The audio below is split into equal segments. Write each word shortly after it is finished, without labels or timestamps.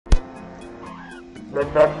Hello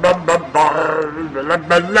everybody,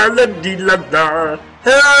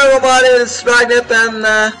 it's rockdet, and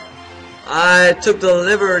I took the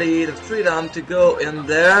liberty, the freedom to go in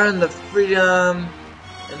there, and the freedom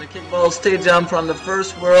in the kickball stadium from the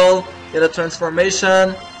first world, get a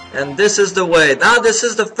transformation, and this is the way. Now this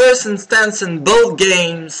is the first instance in both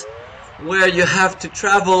games where you have to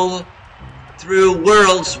travel through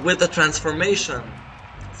worlds with a transformation.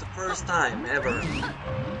 It's the first time ever.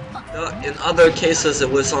 In other cases it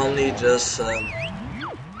was only just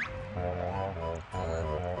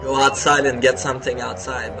go outside and get something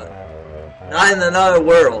outside, but not in another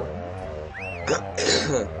world.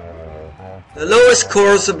 The lowest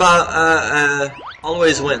scores about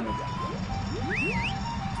always win.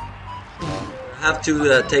 Have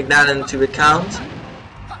to take that into account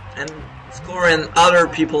and score in other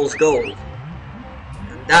people's goals.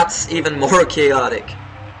 And that's even more chaotic.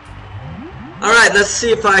 Alright, let's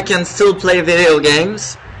see if I can still play video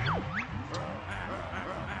games.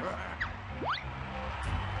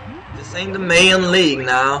 This ain't the main league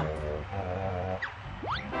now.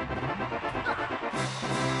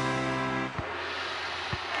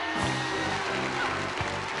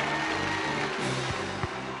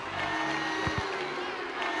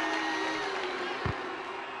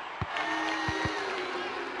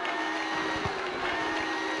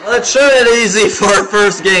 Let's show it easy for our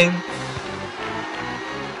first game.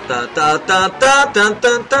 Da da da da da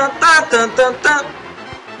da da da da da.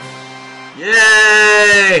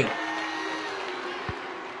 Yay!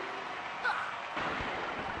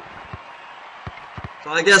 So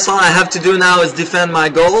I guess all I have to do now is defend my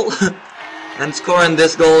goal and score in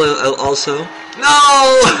this goal also.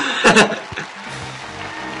 No!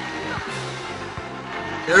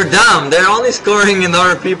 They're dumb. They're only scoring in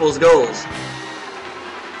other people's goals.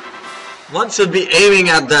 One should be aiming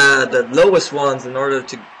at the lowest ones in order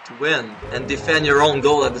to win and defend your own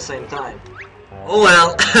goal at the same time. Oh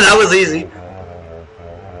well, that was easy.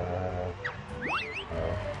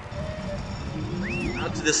 Now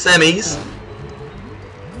to the semis.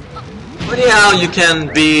 Funny how you can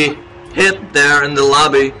be hit there in the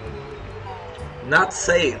lobby. Not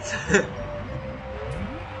saved.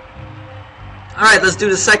 Alright, let's do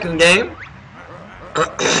the second game.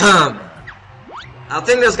 I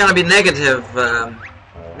think there's gonna be negative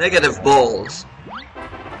balls.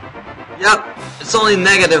 Yep, it's only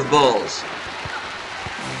negative balls.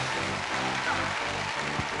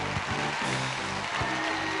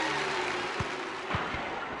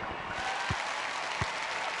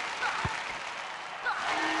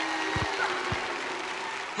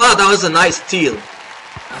 Wow, that was a nice steal.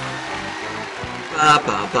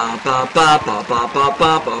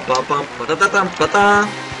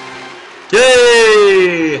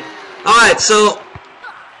 Yay! Alright, so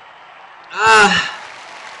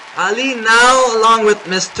I lead now along with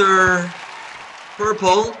Mr.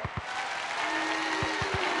 Purple.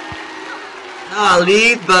 Now I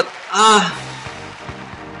lead, but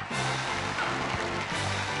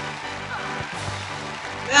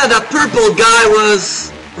yeah, that purple guy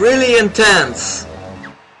was really intense.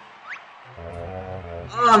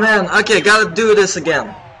 Oh man, okay, gotta do this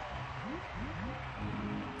again.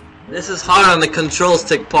 This is hard on the control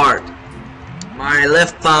stick part. My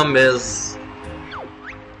left thumb is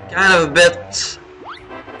kind of a bit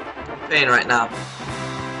in pain right now.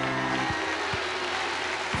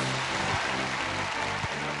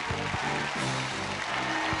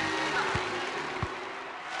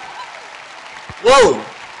 Whoa!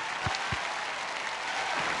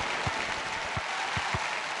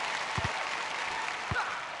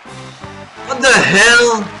 What the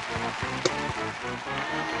hell?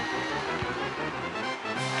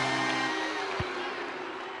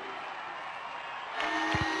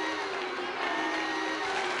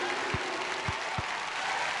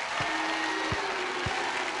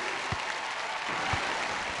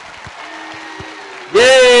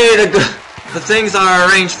 Yay! The things are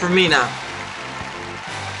arranged for me now.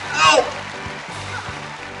 Oh!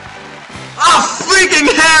 Oh, freaking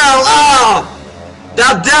hell! Oh!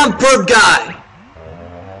 That damn poor guy!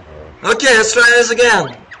 Okay, let's try this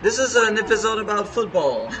again. This is an episode about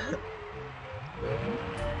football.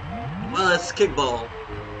 Well, it's kickball.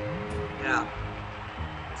 Yeah.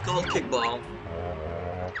 It's called kickball.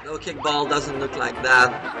 No, kickball doesn't look like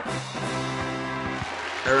that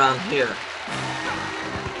around here.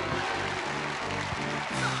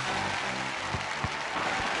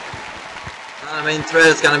 The main thread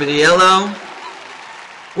is gonna be the yellow.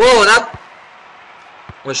 Whoa, that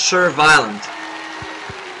was sure violent.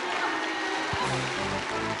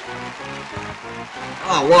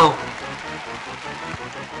 Oh, whoa.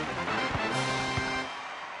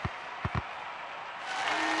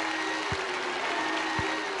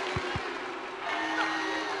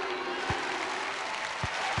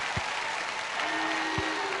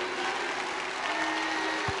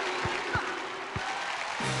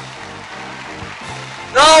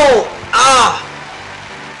 No! Ah!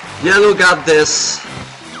 Yellow got this.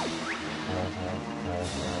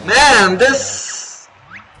 Man, this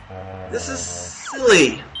is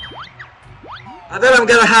silly. I bet I'm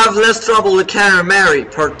gonna have less trouble with Mary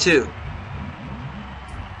Part 2.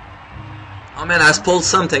 Oh man, I spoiled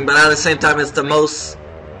something, but at the same time it's the most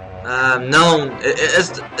known. It's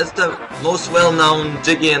the most well-known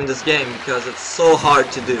Jiggy in this game because it's so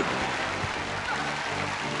hard to do.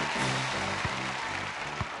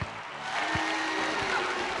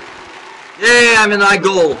 Yay, I'm in my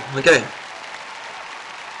goal. Okay.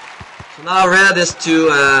 So now red is to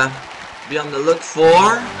be on the look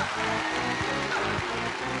for.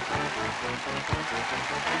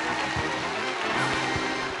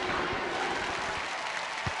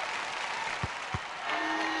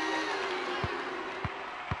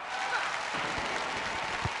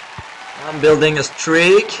 I'm building a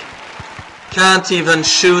streak. Can't even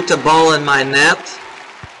shoot a ball in my net.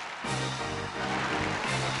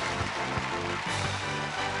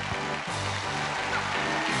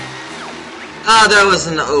 Ah, there was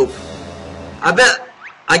an ope.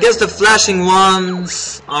 I guess the flashing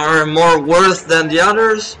ones are more worth than the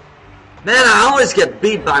others. Man, I always get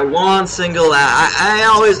beat by one single. I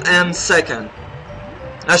always end second.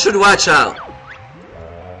 I should watch out.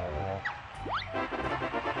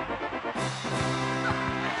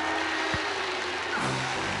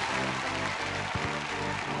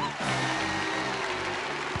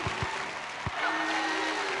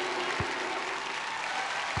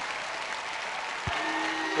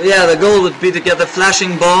 Yeah, the goal would be to get the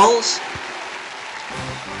flashing balls.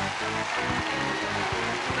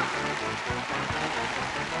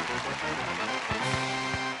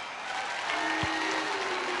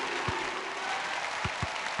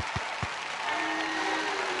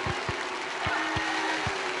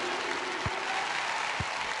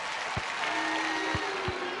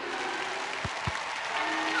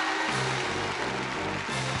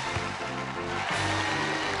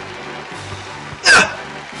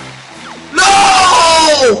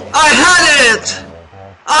 I had it!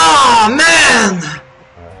 Ah, oh, man!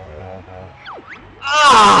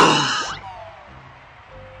 Ah!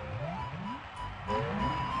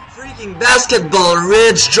 Freaking basketball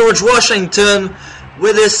Ridge George Washington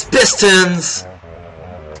with his Pistons.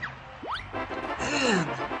 Man.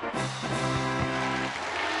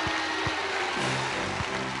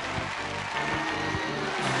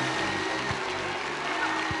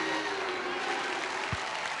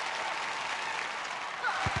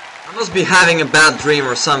 I must be having a bad dream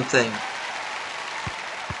or something.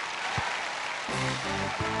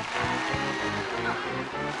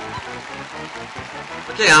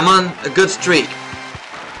 Okay, I'm on a good streak.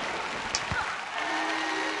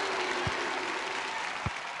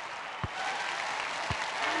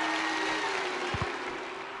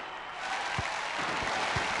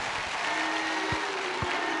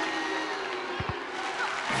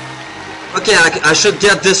 Okay, I should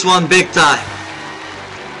get this one big time.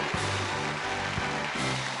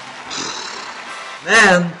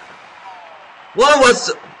 Man,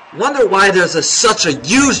 wonder why there's such a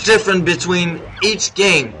huge difference between each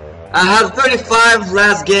game. I had 35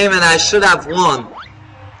 last game and I should have won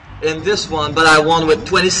in this one, but I won with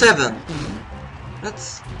 27.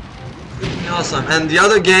 That's freaking awesome. And the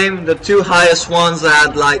other game, the two highest ones, I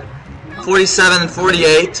had like 47 and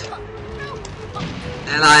 48.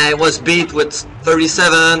 And I was beat with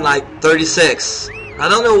 37, like 36. I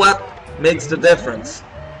don't know what makes the difference.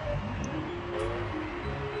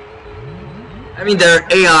 I mean, they're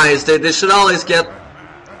AIs, they should always get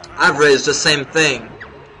average the same thing.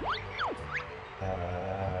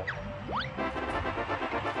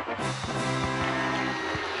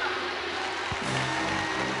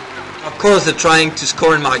 Of course they're trying to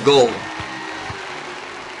score in my goal.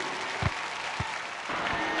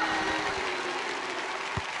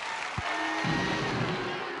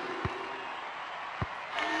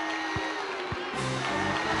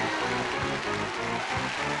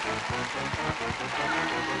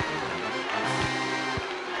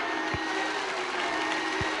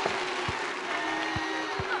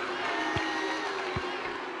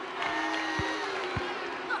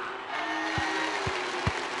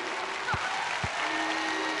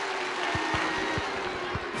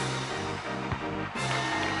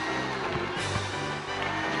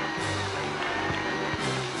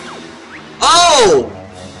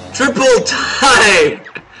 Triple tie!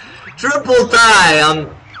 Triple tie!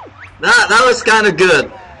 That was kind of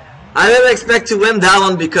good. I didn't expect to win that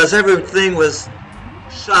one because everything was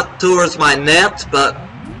shot towards my net, but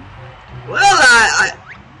well,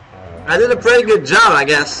 I did a pretty good job, I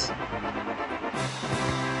guess.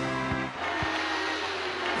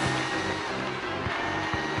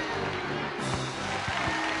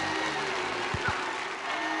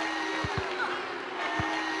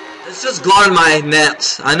 Let's just guard my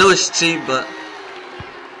net. I know it's cheap, but...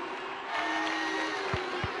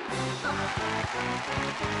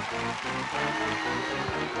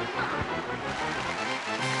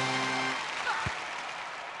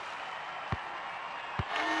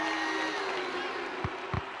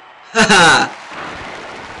 Haha!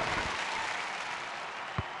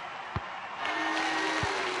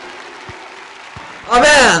 Oh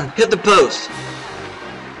man! Hit the post!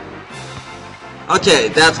 Okay,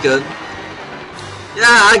 that's good. Yeah,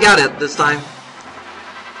 I got it this time.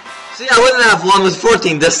 See, I wouldn't have won with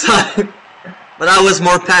 14 this time. But I was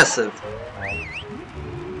more passive.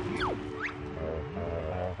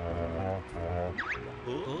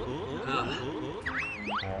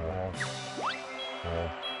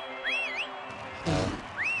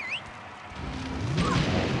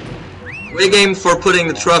 We game for putting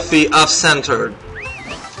the trophy off-centered.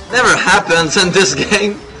 Never happens in this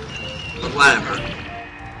game. But whatever.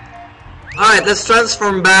 Alright, let's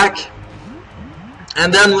transform back.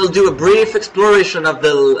 And then we'll do a brief exploration of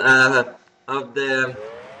the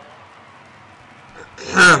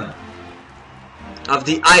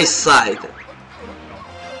ice side.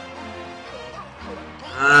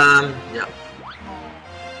 Yeah.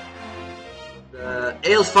 The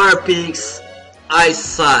Alefire Peaks ice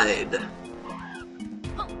side.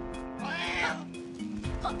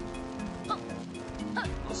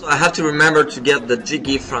 Also, I have to remember to get the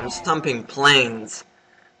Jiggy from Stomping Plains.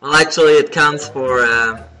 Well, actually, it counts for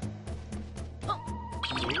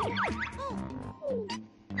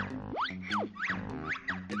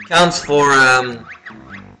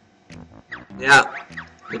yeah,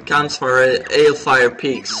 it counts for Alefire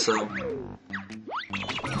Peaks, so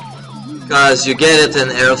because you get it in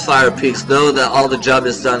Alefire Peaks, though that all the job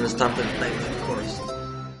is done in Stomping Plains, of course,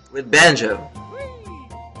 with Banjo.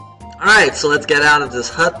 Alright, so let's get out of this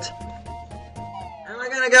hut. And we're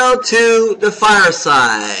gonna go to the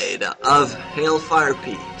fireside of Alefire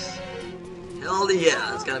Peaks. Hell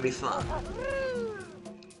yeah, it's gonna be fun.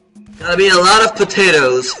 Gonna be a lot of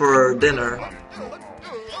potatoes for dinner.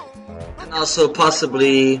 And also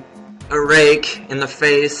possibly a rake in the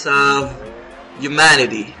face of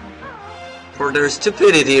humanity for their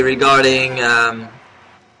stupidity regarding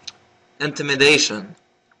intimidation.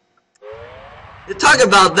 They talk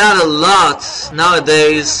about that a lot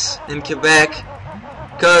nowadays in Quebec,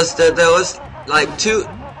 because there were like two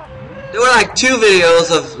videos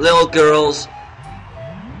of little girls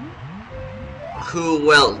who,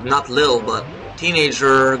 well, not little, but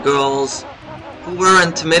teenager girls who were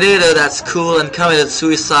intimidated at school and committed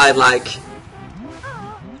suicide like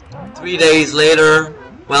 3 days later.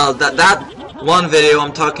 Well, that one video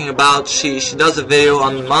I'm talking about, she does a video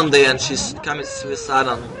on Monday and she commits suicide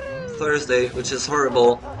on Thursday, which is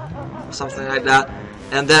horrible, or something like that.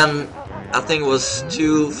 And then I think it was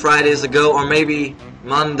 2 Fridays ago, or maybe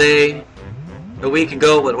Monday, a week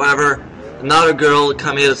ago, but whatever, another girl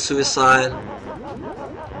committed suicide.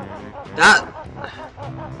 That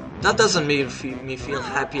doesn't make me feel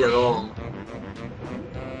happy at all.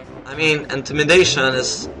 I mean, intimidation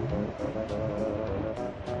is...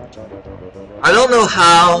 I don't know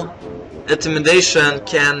how intimidation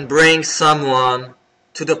can bring someone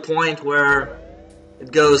to the point where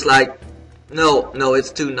it goes like, no,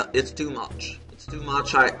 it's too much. It's too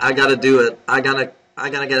much. I gotta do it. I gotta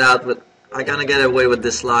get out with. I gotta get away with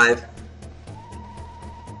this life.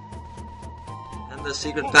 And the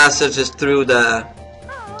secret passage is through the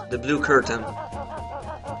blue curtain.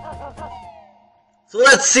 So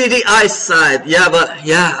let's see the ice side. Yeah, but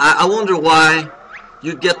yeah, I wonder why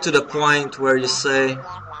you get to the point where you say,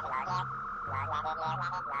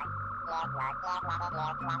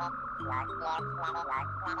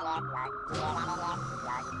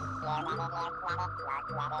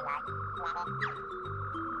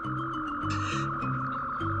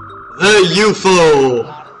 the UFO!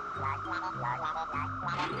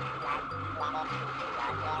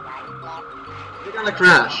 They're gonna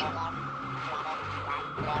crash.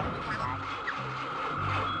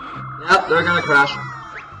 Yep, they're gonna crash.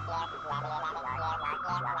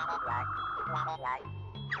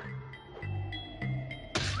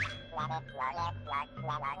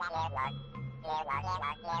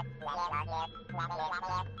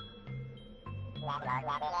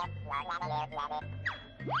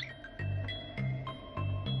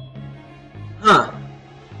 Huh.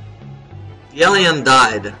 The alien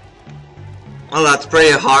died. Well, that's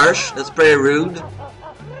pretty harsh. That's pretty rude.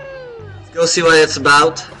 Let's go see what it's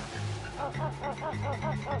about.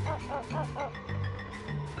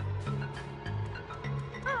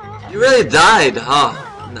 You really died, huh?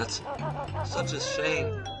 That's such a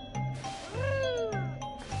shame.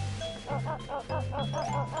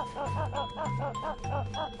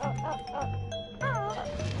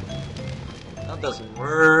 That doesn't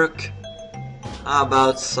work. How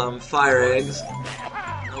about some fire eggs?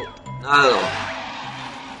 Nope, not at all.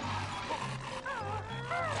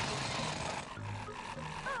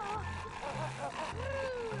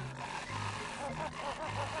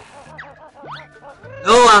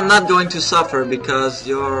 No, I'm not going to suffer because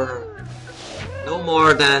you're no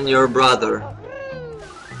more than your brother.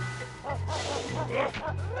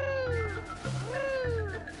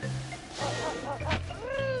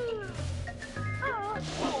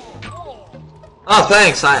 Oh,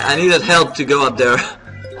 thanks. I needed help to go up there.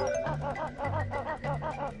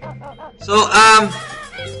 So,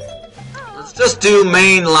 let's just do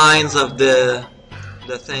main lines of the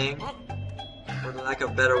thing, for the lack of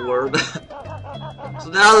a better word. So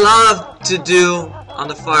there are a lot to do on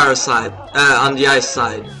the fire side, on the ice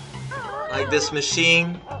side. Like this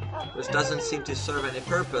machine, which doesn't seem to serve any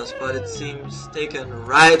purpose, but it seems taken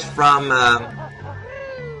right from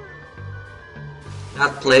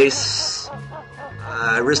that place,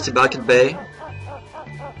 Risty Bucket Bay.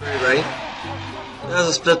 Very great. There's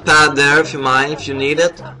a split pad there if you mind, if you need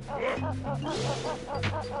it.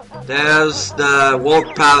 There's the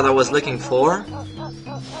warp pad I was looking for.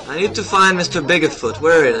 I need to find Mr. Biggerfoot,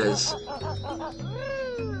 where it is.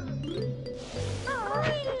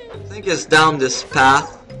 I think it's down this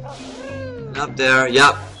path. Up there,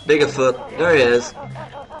 yep, Biggerfoot, there he is.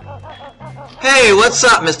 Hey, what's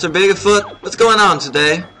up, Mr. Biggerfoot? What's going on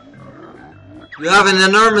today? You have an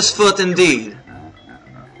enormous foot indeed.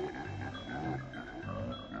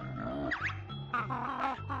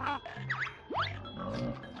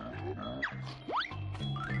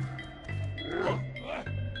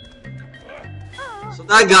 So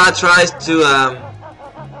that guy tries to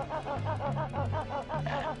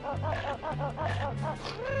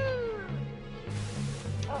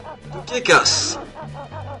kick us.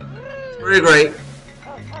 It's pretty great.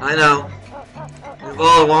 I know. You've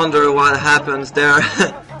all wondered what happens there.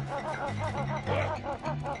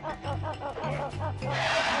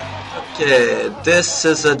 Okay, this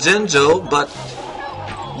is a Jinjo, but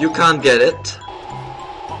you can't get it.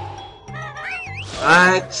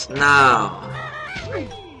 Right now.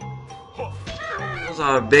 Those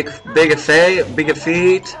are bigger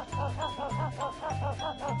feet.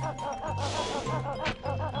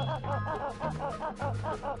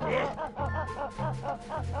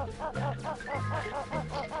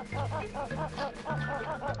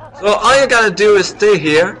 So all you gotta do is stay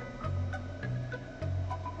here.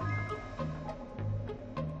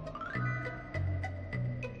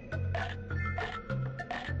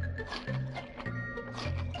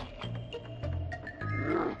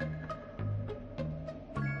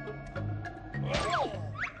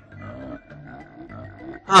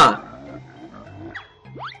 Huh.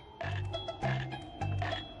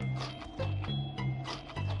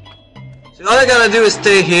 So all you gotta do is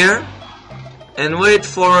stay here and wait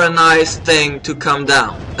for a nice thing to come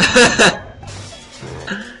down.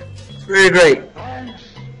 It's really great.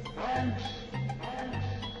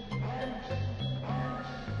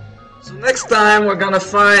 So next time we're gonna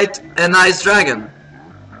fight a nice dragon.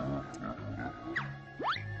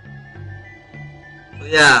 So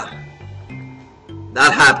yeah,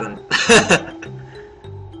 that happened.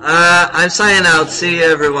 I'm signing out. See you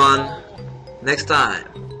everyone next time.